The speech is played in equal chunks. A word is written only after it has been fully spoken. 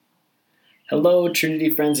Hello,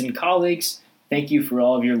 Trinity friends and colleagues. Thank you for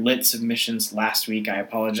all of your lit submissions last week. I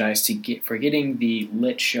apologize for getting the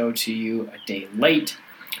lit show to you a day late.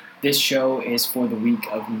 This show is for the week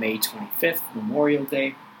of May 25th, Memorial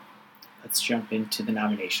Day. Let's jump into the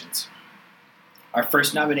nominations. Our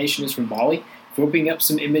first nomination is from Molly for whipping up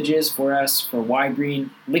some images for us for Why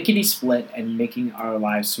Green, Lickety Split, and making our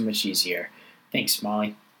lives so much easier. Thanks,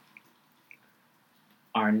 Molly.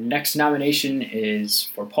 Our next nomination is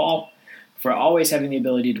for Paul for always having the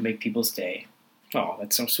ability to make people's day. Oh,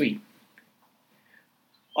 that's so sweet.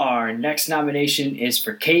 Our next nomination is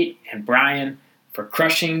for Kate and Brian for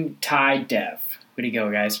crushing Ty Dev. Way to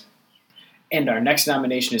go, guys. And our next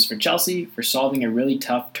nomination is for Chelsea for solving a really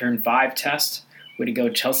tough Turn 5 test. Way to go,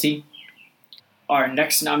 Chelsea. Our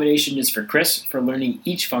next nomination is for Chris for learning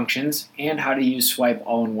each functions and how to use swipe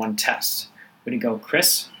all in one test. Way to go,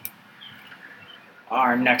 Chris.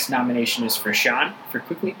 Our next nomination is for Sean for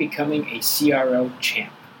quickly becoming a CRO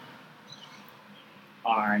champ.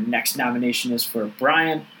 Our next nomination is for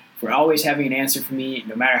Brian for always having an answer for me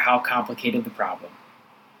no matter how complicated the problem.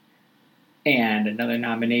 And another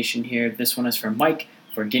nomination here, this one is for Mike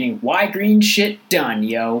for getting Why Green shit done,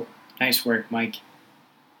 yo. Nice work, Mike.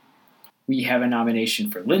 We have a nomination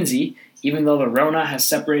for Lindsay. Even though the Rona has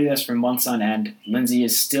separated us for months on end, Lindsay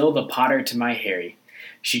is still the Potter to my Harry.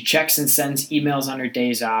 She checks and sends emails on her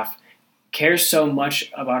days off, cares so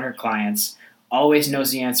much about her clients, always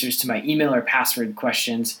knows the answers to my email or password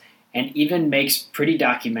questions, and even makes pretty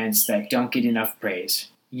documents that don't get enough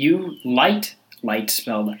praise. You light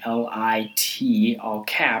spelled L-I-T, all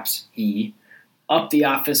caps, E, up the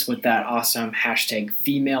office with that awesome hashtag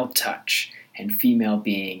female touch, and female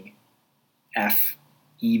being F,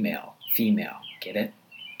 email, female. Get it?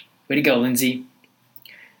 Way to go, Lindsay.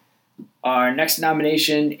 Our next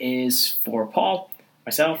nomination is for Paul,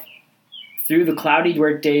 myself. Through the cloudy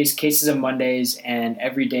work days, cases of Mondays, and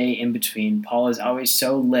every day in between, Paul is always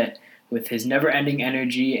so lit with his never-ending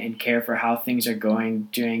energy and care for how things are going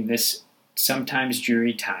during this sometimes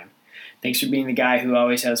dreary time. Thanks for being the guy who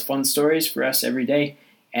always has fun stories for us every day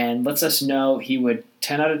and lets us know he would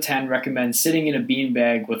 10 out of 10 recommend sitting in a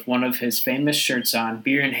beanbag with one of his famous shirts on,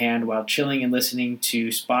 beer in hand, while chilling and listening to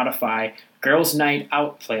Spotify Girls Night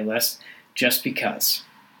Out playlist just because.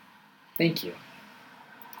 Thank you.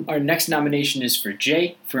 Our next nomination is for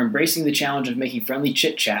Jay for embracing the challenge of making friendly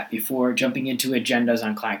chit-chat before jumping into agendas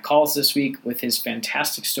on client calls this week with his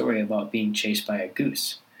fantastic story about being chased by a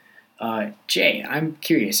goose. Jay, I'm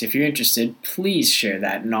curious. If you're interested, please share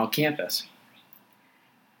that in all campus.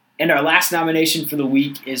 And our last nomination for the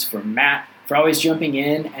week is for Matt for always jumping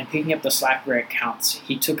in and picking up the slack where it counts.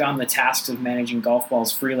 He took on the tasks of managing Golf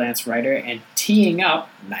Ball's freelance writer and teeing up,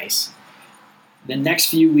 nice, the next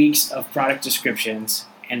few weeks of product descriptions,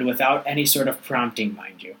 and without any sort of prompting,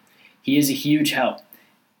 mind you. He is a huge help.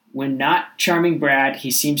 When not charming Brad,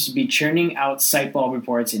 he seems to be churning out Siteball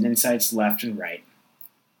reports and insights left and right.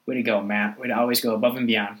 Way to go, Matt. Way to always go above and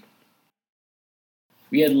beyond.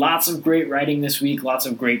 We had lots of great writing this week, lots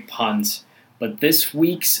of great puns. But this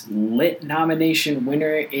week's lit nomination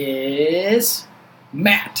winner is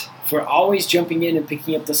Matt for always jumping in and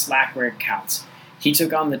picking up the slack where it counts. He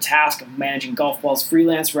took on the task of managing Golf Ball's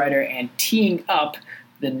freelance writer and teeing up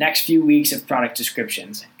the next few weeks of product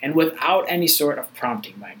descriptions, and without any sort of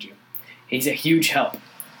prompting, mind you. He's a huge help.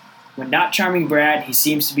 When not charming Brad, he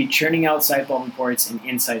seems to be churning out Siteball reports and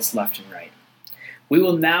insights left and right. We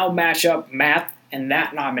will now match up Matt and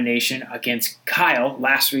that nomination against Kyle,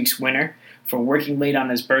 last week's winner, for working late on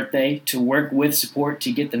his birthday to work with support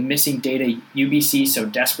to get the missing data UBC so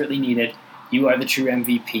desperately needed. You are the true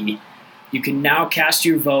MVP. You can now cast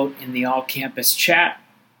your vote in the all-campus chat,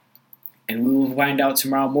 and we will find out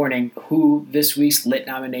tomorrow morning who this week's lit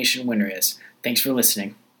nomination winner is. Thanks for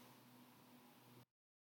listening.